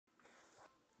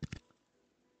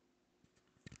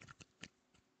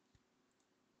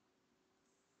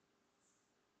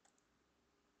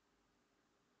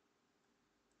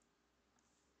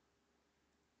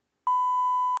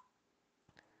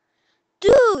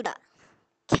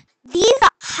These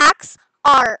hacks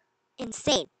are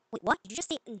insane. Wait, what? Did you just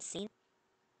say insane?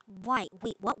 Why?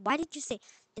 Wait, what? Why did you say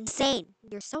insane?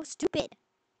 You're so stupid.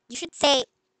 You should say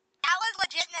That was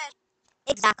legitness.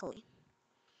 exactly.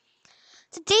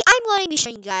 Today I'm going to be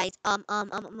showing you guys the Have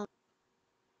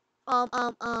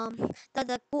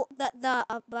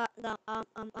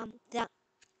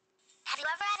you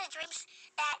ever had a dream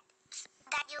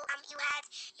that you had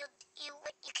you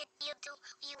could you do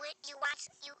you want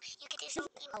you could do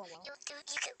something you do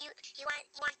you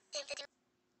want him to do.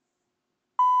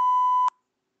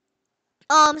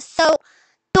 so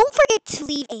don't forget to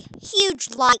leave a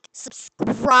huge like,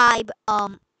 subscribe,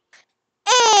 and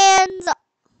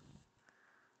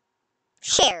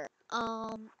share.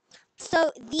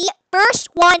 So the first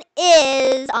one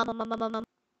is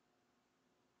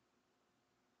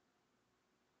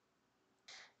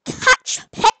catch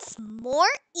pets more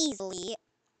easily.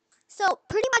 So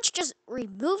pretty much just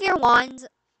remove your wands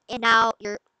and now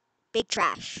you're big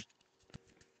trash.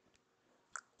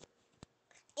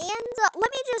 And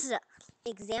let me just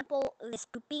example this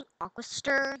pooping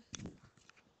aquaster.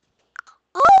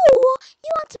 Oh,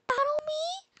 you want to battle me?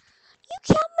 You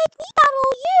can't make me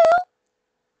battle you.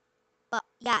 But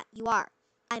yeah, you are.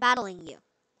 I'm battling you.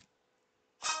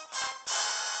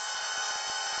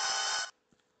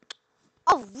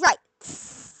 All right.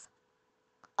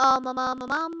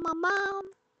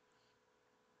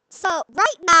 So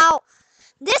right now,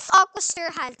 this Aquaster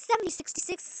has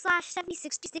 7066 slash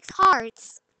 7066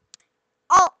 hearts.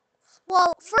 Oh,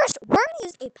 well, first we're gonna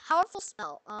use a powerful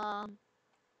spell.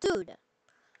 Dude.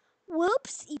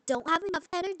 Whoops, you don't have enough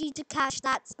energy to cash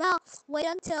that spell. Wait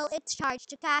until it's charged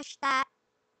to cash that.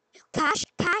 Cash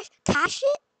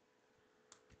it?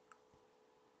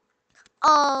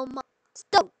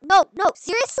 No,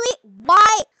 seriously?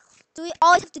 Why do we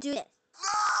always have to do this?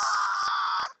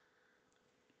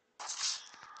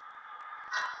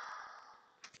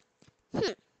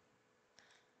 Hmm.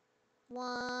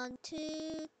 1,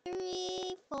 2,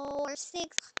 3, 4,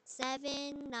 6,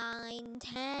 7, 9,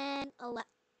 10, 11.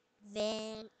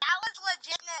 That was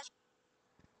legitness.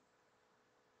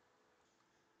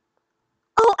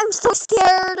 Oh, I'm so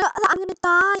scared that I'm gonna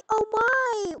die. Oh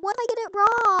my, what if I get it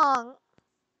wrong?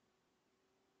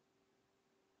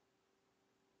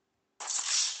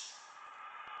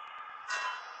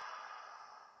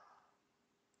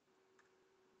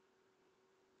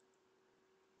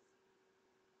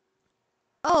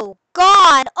 Oh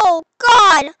god, oh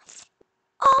god.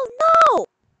 Oh no!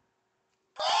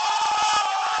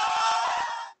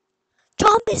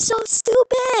 Jump is so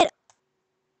stupid.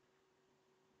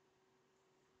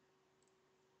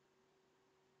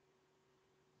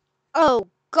 Oh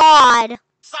god.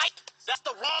 Psych! That's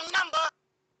the wrong number.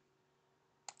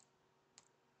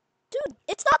 Dude,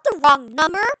 it's not the wrong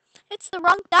number. It's the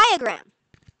wrong diagram.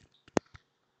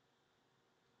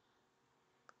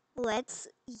 Let's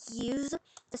use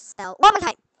the spell one more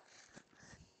time.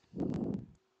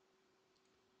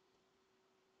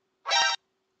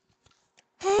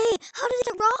 Hey, how did I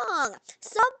get wrong?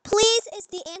 Sub please is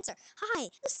the answer. Hi,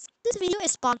 this video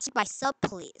is sponsored by Sub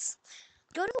Please.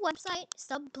 Go to the website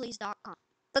subplease.com.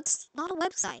 That's not a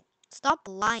website. Stop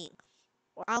lying,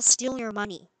 or I'll steal your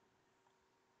money.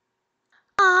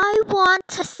 I want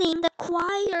to sing the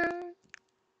choir.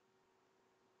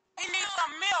 He needs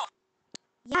some milk.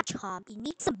 Yeah, Chomp, you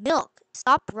need some milk.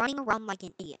 Stop running around like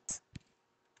an idiot.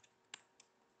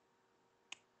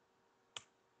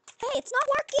 Hey, it's not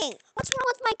working. What's wrong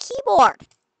with my keyboard?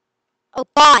 Oh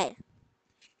god.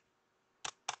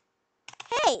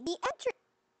 Hey, the enter.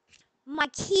 My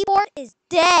keyboard is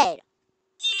dead.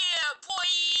 Yeah, boy.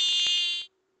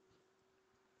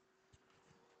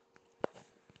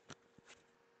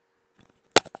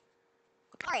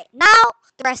 Alright, now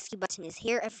the rescue button is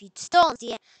here. If you still don't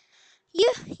see it, you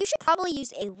should probably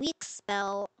use a weak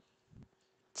spell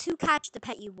to catch the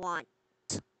pet you want.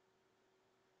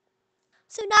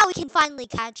 So now we can finally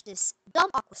catch this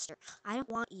dumb Aquaster. I don't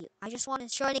want you. I just want to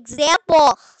show an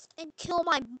example and kill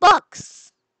my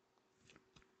bucks.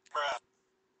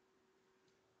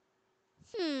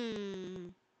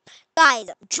 Guys,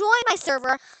 join my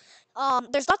server.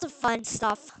 There's lots of fun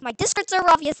stuff. My Discord server,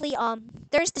 obviously.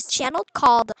 There's this channel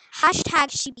called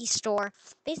 #SheepyStore.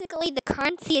 Basically, the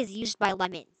currency is used by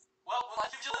lemons. Well, will I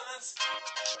give you lemons?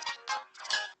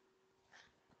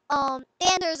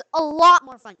 And there's a lot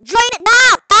more fun. Join it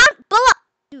now! Down below!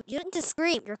 Dude, you didn't just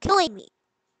scream. You're killing me.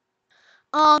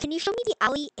 Can you show me the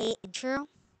Alley A intro?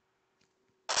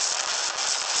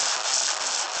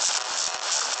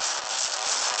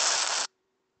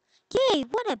 Yay,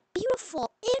 what a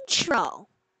beautiful intro!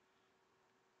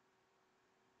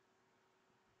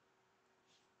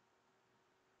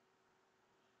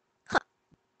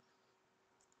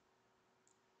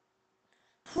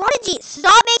 Prodigy,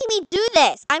 stop making me do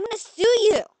this. I'm gonna sue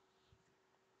you.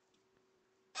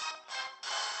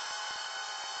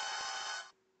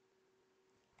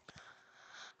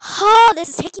 Oh, this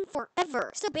is taking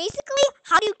forever. So basically,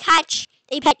 how do you catch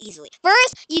a pet easily?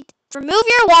 First, you remove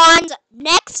your wand.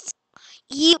 Next,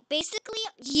 you basically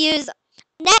use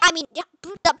I mean, yeah, Have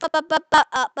you ever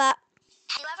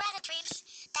had a dreams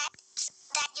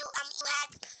you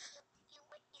had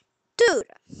dude.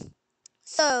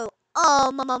 So,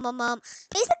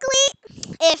 basically,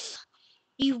 if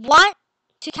you want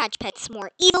to catch pets more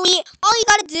easily, all you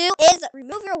gotta do is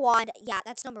remove your wand. Yeah,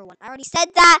 that's number one. I already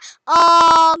said that.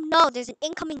 No, there's an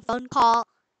incoming phone call.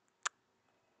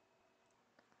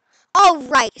 All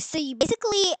right, so you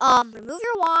basically remove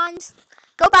your wand,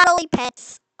 go battle a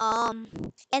pets,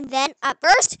 and then at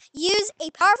first use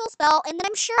a powerful spell, and then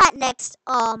I'm sure at next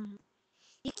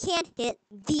you can't hit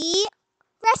the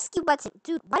rescue button.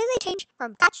 Dude, why did they change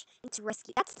from catch into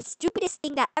rescue? That's the stupidest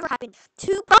thing that ever happened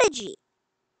to Prodigy.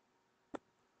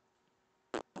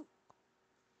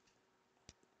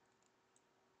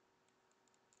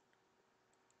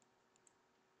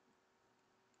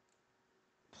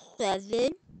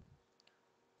 Seven,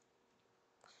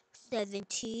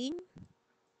 17.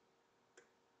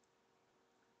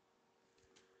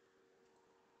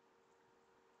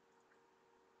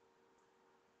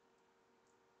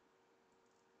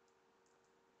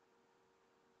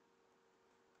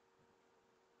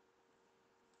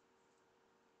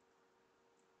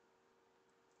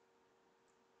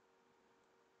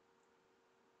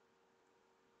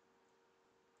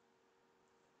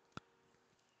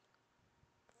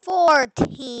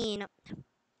 14,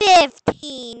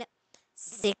 15,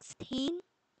 16,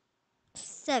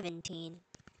 17,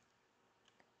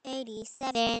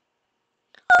 87.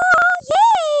 Oh,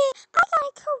 yay! I got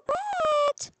it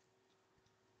correct!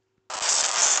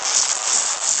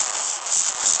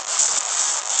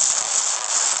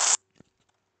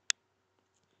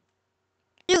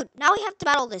 Dude, now we have to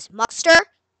battle this monster.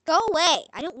 Go away.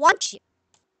 I don't want you.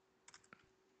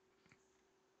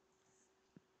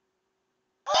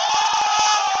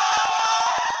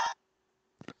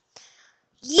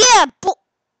 Yeah,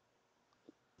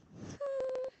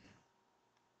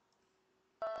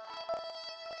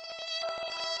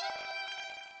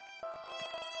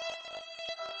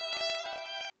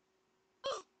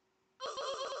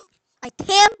 I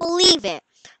can't believe it.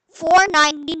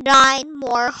 499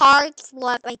 more hearts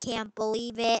left. I can't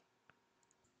believe it.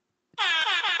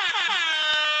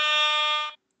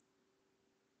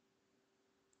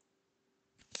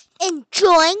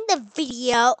 Enjoying the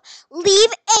video, leave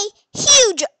a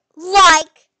huge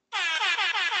like,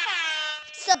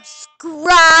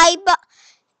 subscribe,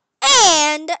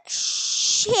 and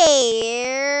share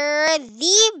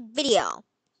the video.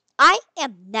 I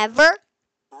am never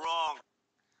wrong.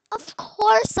 Of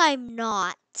course I'm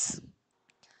not.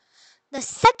 The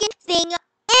second thing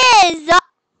is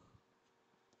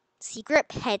secret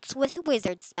pets with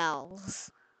wizard spells.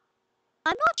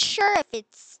 I'm not sure if it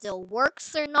still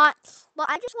works or not, but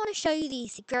I just want to show you the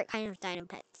secret kind of dino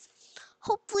pets.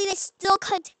 Hopefully they still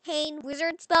contain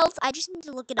wizard spells. I just need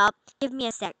to look it up. Give me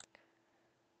a sec.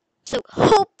 So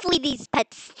hopefully these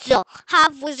pets still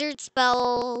have wizard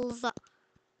spells.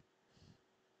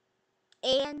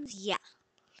 And yeah.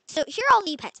 So here are all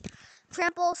the pets.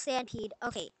 Trample, Sandpede.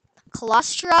 Okay.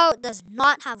 Colostro does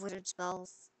not have wizard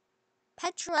spells.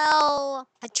 Petrox.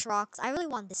 I really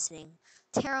want this thing.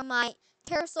 Terramite,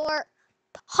 Pterosaur,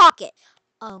 Pocket.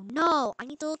 Oh no, I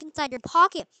need to look inside your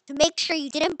pocket to make sure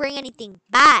you didn't bring anything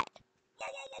bad.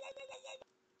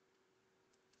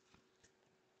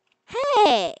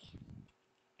 Hey,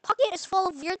 Pocket is full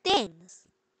of weird things.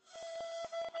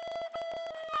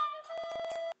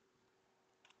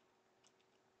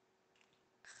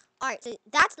 Alright, so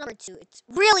that's number 2. It's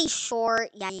really short.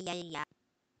 Yeah. He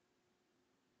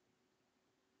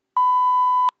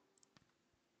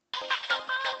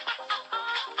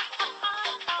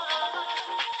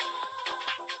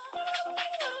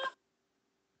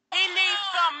needs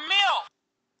some milk.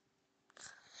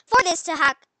 For this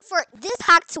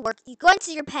hack to work, you go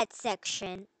into your pet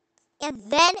section and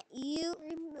then you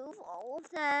remove all of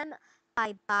them.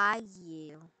 Bye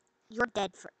you. You're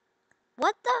dead for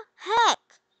what the heck?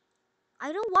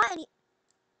 I don't want any.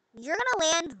 You're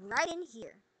gonna land right in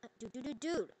here.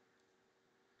 Dude.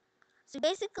 So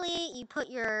basically, you put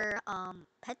your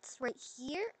pets right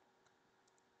here,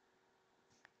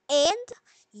 and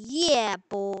yeah,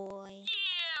 boy.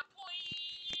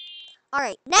 All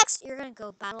right, next you're gonna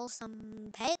go battle some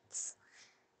pets.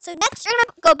 So next you're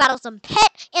gonna go battle some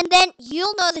pet, and then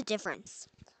you'll know the difference.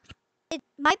 It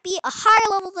might be a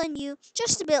higher level than you,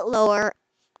 just a bit lower,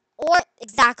 or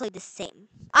exactly the same.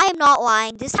 I am not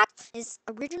lying. This hack is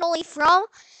originally from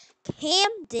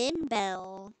Camden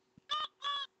Bell.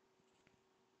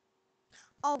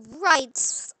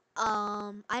 Alright,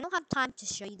 I don't have time to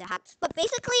show you the hack, but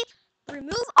basically,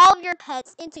 remove all of your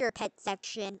pets into your pet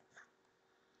section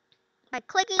by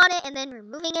clicking on it and then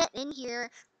removing it in here,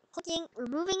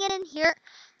 removing it in here,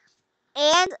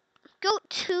 and go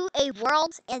to a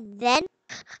world and then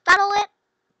battle it,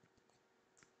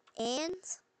 and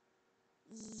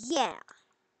yeah.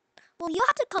 Well, you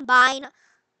have to combine,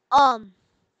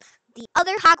 the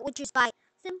other hack, which is by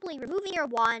simply removing your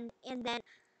wand and then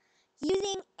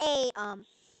using a,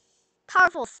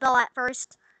 powerful spell at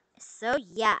first. So,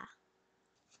 yeah.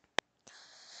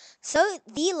 So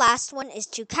the last one is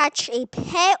to catch a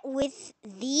pet with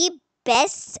the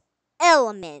best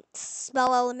element,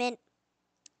 spell element.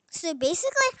 So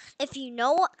basically, if you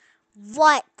know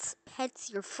what pets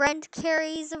your friend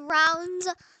carries around,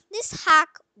 this hack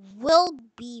will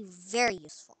be very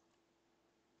useful.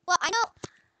 Well, I know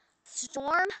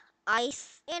storm,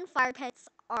 ice, and fire pets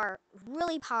are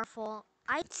really powerful.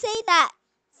 I'd say that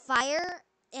fire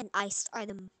and ice are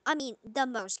the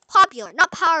most popular,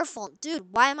 not powerful. Dude,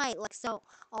 why am I like so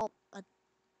all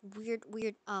weird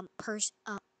person?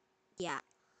 Yeah.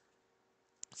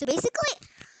 So basically,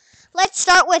 let's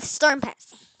start with storm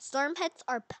pets. Storm pets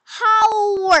are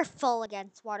powerful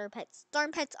against water pets.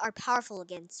 Storm pets are powerful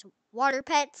against water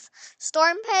pets.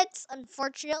 Storm pets,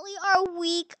 unfortunately, are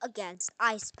weak against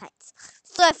ice pets.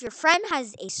 So if your friend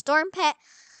has a storm pet,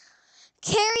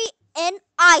 carry an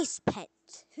ice pet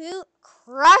to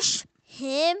crush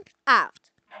him out.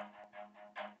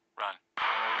 Run.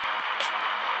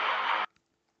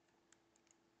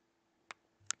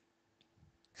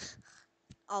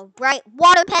 Alright,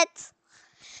 water pets.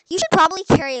 You should probably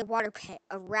carry a water pet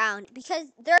around because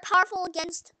they're powerful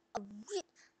against the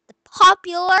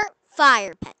popular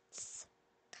fire pets.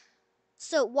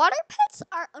 So water pets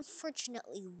are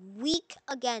unfortunately weak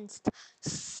against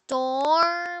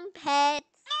storm pets,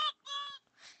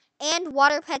 and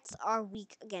water pets are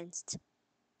weak against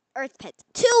earth pets.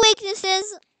 Two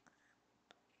weaknesses,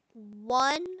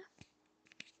 one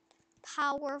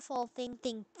powerful thing.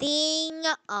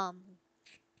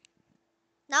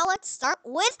 Now let's start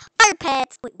with fire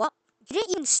pets. Wait, what? You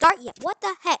didn't even start yet. What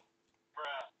the heck?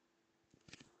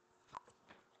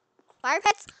 Fire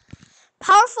pets,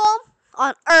 powerful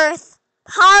on earth,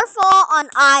 powerful on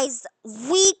ice,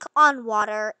 weak on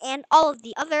water, and all of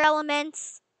the other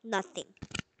elements, nothing.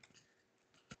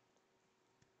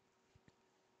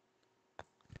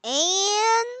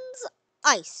 And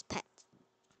ice pets.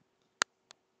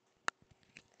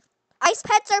 Ice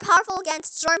pets are powerful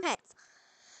against storm pets,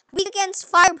 weak against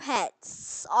fire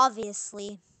pets,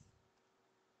 obviously.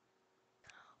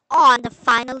 On the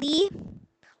finally,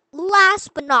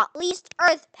 last but not least,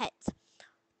 earth pets.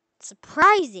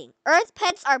 Surprising. Earth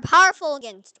pets are powerful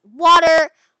against water,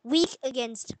 weak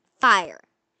against fire.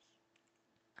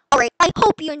 Alright, I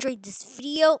hope you enjoyed this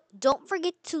video. Don't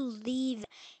forget to leave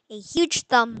a huge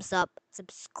thumbs up,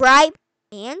 subscribe,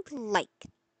 and like.